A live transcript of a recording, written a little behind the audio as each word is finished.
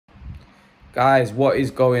Guys, what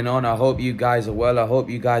is going on? I hope you guys are well. I hope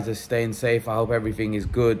you guys are staying safe. I hope everything is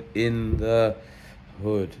good in the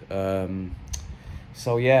hood.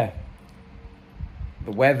 So yeah,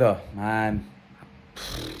 the weather, man,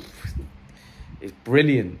 it's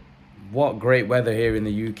brilliant. What great weather here in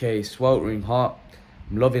the UK. Sweltering hot.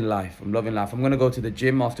 I'm loving life. I'm loving life. I'm gonna go to the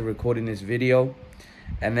gym after recording this video,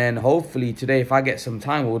 and then hopefully today, if I get some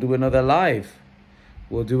time, we'll do another live.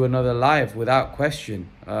 We'll do another live without question.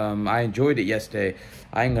 I enjoyed it yesterday.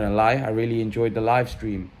 I ain't gonna lie, I really enjoyed the live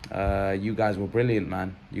stream. You guys were brilliant,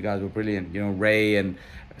 man. You guys were brilliant. You know, Ray and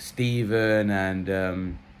Steven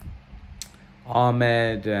and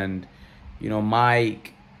Ahmed and, you know,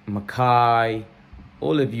 Mike, Mackay,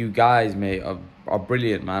 all of you guys, mate, are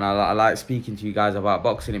brilliant, man. I like speaking to you guys about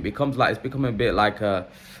boxing. It's becoming a bit like a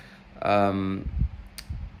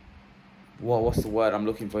what's the word I'm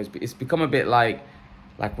looking for? It's become a bit like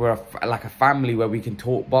we're like a family where we can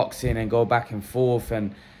talk boxing and go back and forth,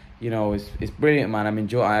 and you know, it's brilliant, man.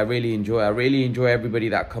 I really enjoy everybody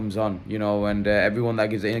that comes on, you know, and everyone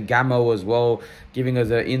that gives it. Gamo as well, giving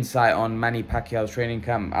us an insight on Manny Pacquiao's training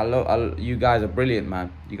camp. You guys are brilliant,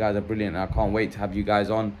 man. You guys are brilliant. I can't wait to have you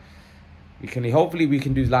guys on. Hopefully we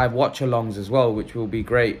can do live watch-alongs as well, which will be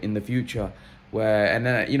great in the future. And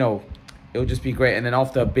then you know, it'll just be great. And then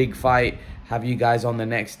after a big fight, have you guys on the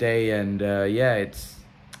next day, and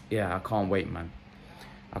yeah, I can't wait, man.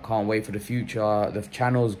 I can't wait for the future. The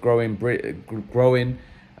channel's growing.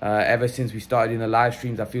 Ever since we started in the live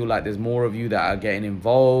streams, I feel like there's more of you that are getting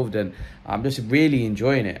involved, and I'm just really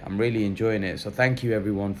enjoying it. I'm really enjoying it. So thank you,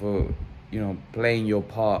 everyone, for, you know, playing your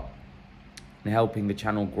part in helping the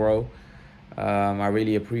channel grow. I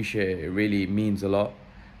really appreciate it. It really means a lot.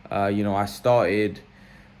 You know, I started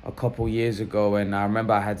a couple years ago, and I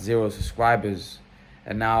remember I had 0 subscribers,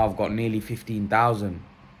 and now I've got nearly 15,000.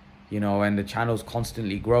 You know, and the channel's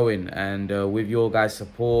constantly growing, and with your guys'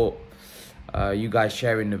 support, you guys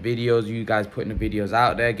sharing the videos, you guys putting the videos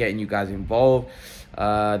out there, getting you guys involved,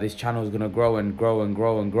 this channel is gonna grow and grow and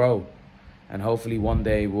grow and grow, and hopefully one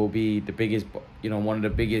day we'll be the biggest, you know, one of the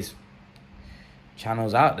biggest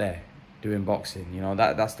channels out there doing boxing. You know,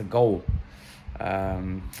 that's the goal,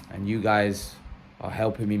 and you guys are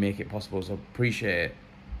helping me make it possible, so appreciate it.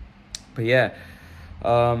 But yeah,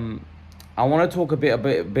 I want to talk a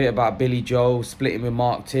bit about Billy Joe splitting with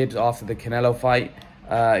Mark Tibbs after the Canelo fight.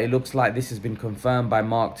 It looks like this has been confirmed by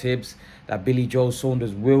Mark Tibbs that Billy Joe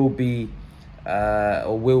Saunders will be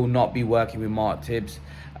or will not be working with Mark Tibbs.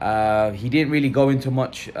 He didn't really go into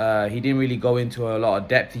much. He didn't really go into a lot of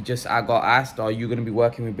depth. I got asked, "Are you going to be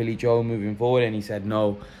working with Billy Joe moving forward?" And he said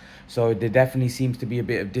no. So there definitely seems to be a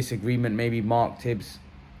bit of disagreement. Maybe Mark Tibbs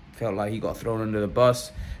felt like he got thrown under the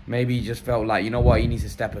bus. Maybe he just felt like, you know what, he needs to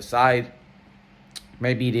step aside.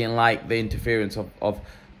 Maybe he didn't like the interference of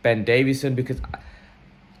Ben Davison, because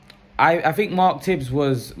I think Mark Tibbs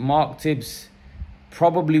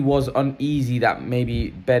probably was uneasy that maybe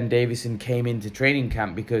Ben Davison came into training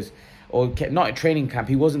camp or not at training camp.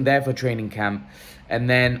 He wasn't there for training camp, and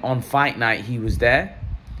then on fight night he was there,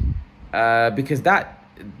 because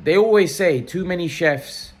they always say too many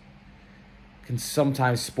chefs can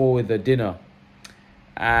sometimes spoil the dinner,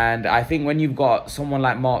 and I think when you've got someone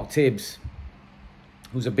like Mark Tibbs,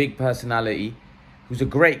 who's a big personality, who's a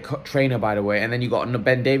great trainer, by the way, and then you got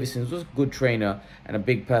Ben Davison, who's a good trainer and a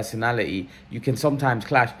big personality, you can sometimes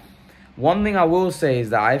clash. One thing I will say is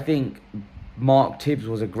that I think Mark Tibbs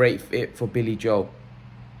was a great fit for Billy Joe.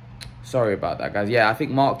 Sorry about that, guys. Yeah, I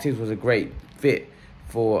think Mark Tibbs was a great fit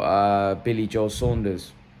for Billy Joe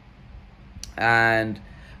Saunders. And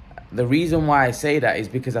the reason why I say that is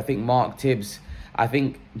because I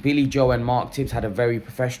think Billy Joe and Mark Tibbs had a very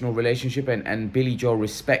professional relationship, and Billy Joe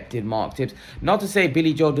respected Mark Tibbs. Not to say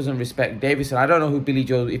Billy Joe doesn't respect Davison. I don't know who Billy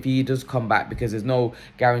Joe, if he does come back, because there's no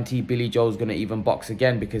guarantee Billy Joe's going to even box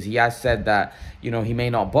again, because he has said that, you know, he may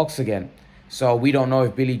not box again. So we don't know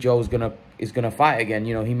if Billy Joe is gonna fight again.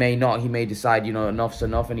 You know, he may not. He may decide, you know, enough's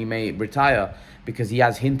enough, and he may retire, because he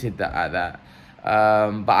has hinted at that.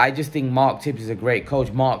 But I just think Mark Tibbs is a great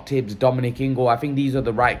coach. Mark Tibbs, Dominic Ingle, I think these are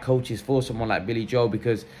the right coaches for someone like Billy Joe,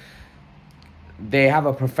 because they have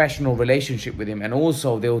a professional relationship with him, and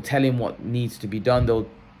also they'll tell him what needs to be done.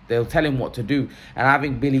 They'll tell him what to do. And I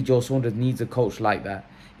think Billy Joe Saunders needs a coach like that.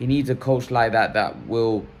 He needs a coach like that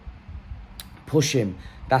will push him.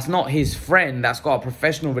 That's not his friend, that's got a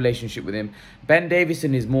professional relationship with him. Ben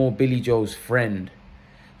Davison is more Billy Joe's friend.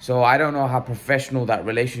 So I don't know how professional that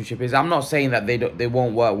relationship is. I'm not saying that they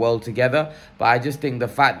won't work well together, but I just think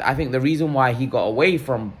I think the reason why he got away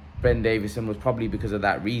from Ben Davison was probably because of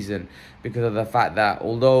that reason, because of the fact that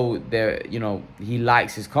although he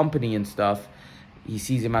likes his company and stuff, he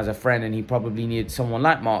sees him as a friend, and he probably needed someone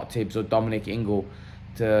like Mark Tibbs or Dominic Ingle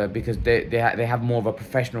because they have more of a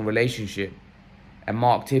professional relationship. And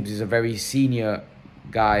Mark Tibbs is a very senior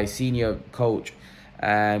guy, senior coach,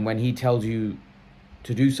 and when he tells you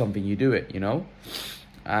to do something, you do it, you know.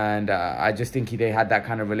 And I just think they had that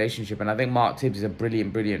kind of relationship. And I think Mark Tibbs is a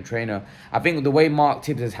brilliant trainer. I think the way Mark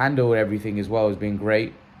Tibbs has handled everything as well has been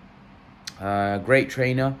great. Great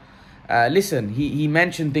trainer. Listen, he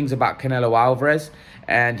mentioned things about Canelo Alvarez,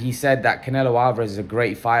 and he said that Canelo Alvarez is a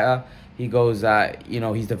great fighter. He goes, you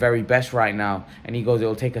know, he's the very best right now. And he goes,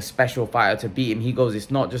 it'll take a special fighter to beat him. He goes,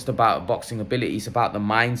 it's not just about boxing ability. It's about the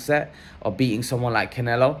mindset of beating someone like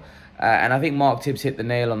Canelo. And I think Mark Tibbs hit the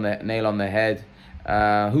nail on the head.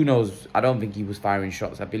 Who knows? I don't think he was firing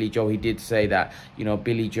shots at Billy Joe. He did say that, you know,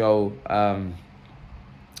 Billy Joe,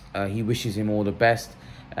 he wishes him all the best.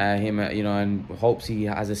 You know, and hopes he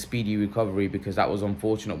has a speedy recovery, because that was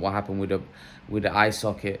unfortunate what happened with the eye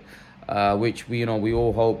socket. Which we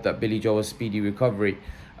all hope that Billy Joe has speedy recovery.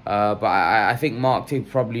 But I think Mark Tibbs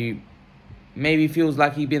probably maybe feels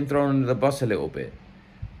like he's been thrown under the bus a little bit.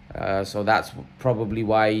 So that's probably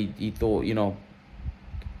why he thought, you know,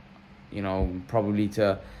 probably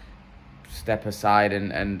to step aside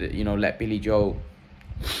and you know, let Billy Joe,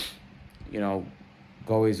 you know,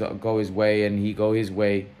 go his way, and he go his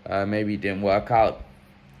way. Maybe it didn't work out.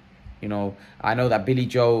 You know, I know that Billy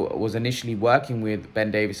Joe was initially working with Ben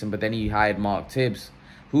Davison, but then he hired Mark Tibbs,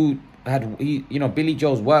 who you know, Billy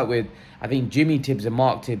Joe's worked with, I think, Jimmy Tibbs and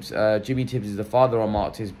Mark Tibbs. Jimmy Tibbs is the father of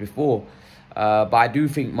Mark Tibbs before. But I do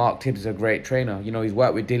think Mark Tibbs is a great trainer. You know, he's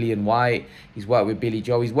worked with Dillian White. He's worked with Billy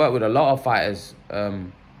Joe. He's worked with a lot of fighters.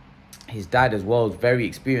 His dad as well is very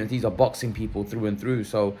experienced. These are boxing people through and through.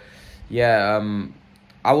 So, yeah,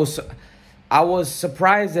 I was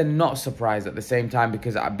surprised and not surprised at the same time,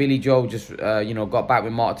 because Billy Joe just, you know, got back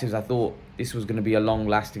with Mark Tibbs. I thought this was going to be a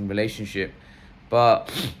long-lasting relationship.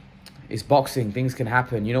 But it's boxing. Things can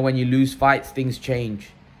happen. You know, when you lose fights, things change.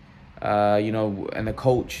 You know, and the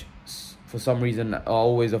coach, for some reason, are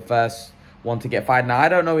always the first one to get fired. Now, I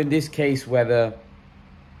don't know in this case whether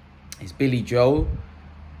it's Billy Joe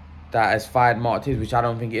that has fired Mark Tibbs, which I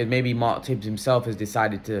don't think it is. Maybe Mark Tibbs himself has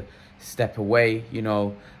decided to step away, you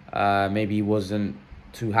know. Maybe he wasn't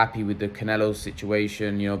too happy with the Canelo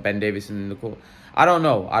situation, you know, Ben Davison in the court. I don't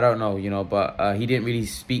know, you know, but he didn't really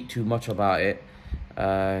speak too much about it.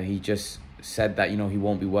 He just said that, you know, he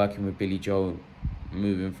won't be working with Billy Joe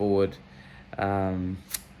moving forward.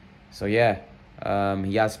 So, yeah,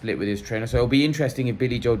 he has split with his trainer. So it'll be interesting if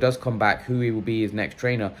Billy Joe does come back, who he will be his next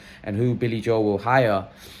trainer, and who Billy Joe will hire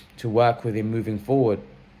to work with him moving forward.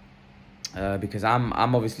 Because I'm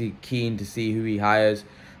obviously keen to see who he hires,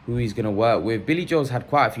 who he's going to work with. Billy Joe's had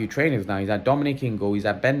quite a few trainers now. He's had Dominic Ingle, he's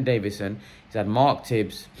had Ben Davison, he's had Mark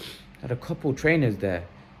Tibbs, had a couple trainers there.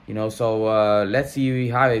 You know, so let's see who he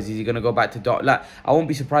hires. Is he going to go back to I won't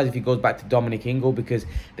be surprised if he goes back to Dominic Ingle, because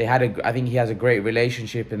I think he has a great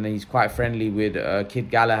relationship, and he's quite friendly with Kid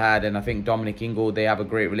Galahad, and I think Dominic Ingle, they have a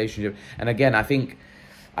great relationship. And again, I think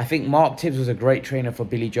Mark Tibbs was a great trainer for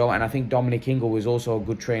Billy Joe, and I think Dominic Ingle was also a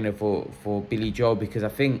good trainer for Billy Joe, because I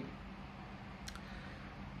think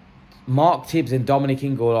Mark Tibbs and Dominic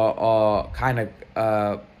Ingle are kind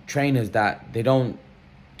of trainers that they don't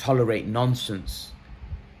tolerate nonsense.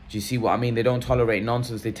 Do you see what I mean? They don't tolerate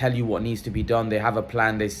nonsense. They tell you what needs to be done. They have a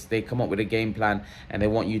plan. They come up with a game plan, and they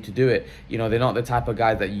want you to do it. You know, they're not the type of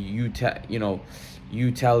guys that you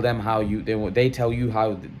tell them how they tell you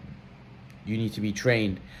how you need to be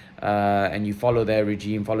trained, and you follow their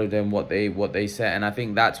regime, follow them what they say. And I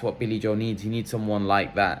think that's what Billy Joe needs. He needs someone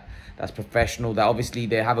like that, that's professional, that obviously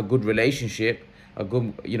they have a good relationship, a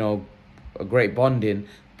good, you know, a great bonding,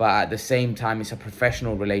 but at the same time it's a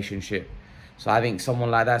professional relationship. So I think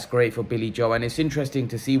someone like that's great for Billy Joe. And it's interesting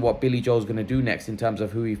to see what Billy Joe's going to do next in terms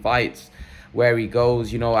of who he fights, where he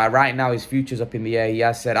goes. You know, right now his future's up in the air. He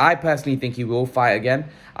has said, I personally think he will fight again.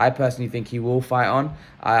 I personally think he will fight on.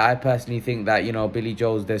 I personally think that, you know, Billy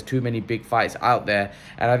Joe's, there's too many big fights out there.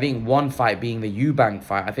 And I think one fight being the Eubank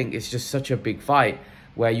fight, I think it's just such a big fight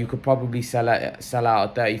where you could probably sell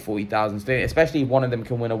out 30, 40,000, especially if one of them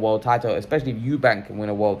can win a world title, especially if Eubank can win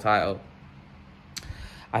a world title.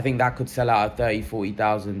 I think that could sell out a 30,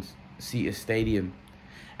 40,000 seater stadium.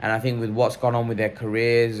 And I think with what's gone on with their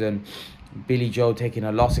careers, and Billy Joe taking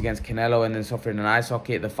a loss against Canelo and then suffering an eye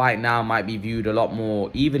socket, the fight now might be viewed a lot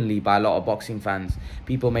more evenly by a lot of boxing fans.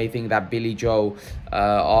 People may think that Billy Joe,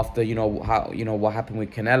 after what happened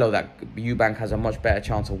with Canelo, that Eubank has a much better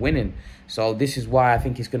chance of winning. So this is why I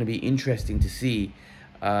think it's going to be interesting to see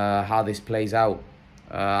how this plays out.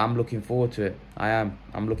 I'm looking forward to it.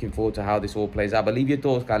 I'm looking forward to how this all plays out. But leave your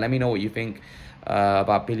thoughts, guys. Let me know what you think.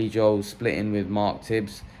 about Billy Joe splitting with Mark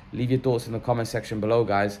Tibbs. Leave your thoughts in the comment section below,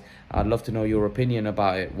 guys. I'd love to know your opinion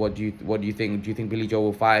about it. What do you think? Do you think Billy Joe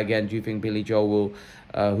will fight again? Do you think Billy Joe will?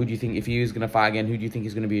 Who do you think, if he is going to fight again, who do you think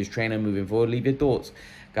is going to be his trainer moving forward? Leave your thoughts,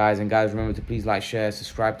 guys. And guys, remember to please like, share,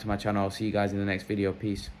 subscribe to my channel. I'll see you guys in the next video.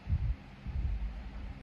 Peace.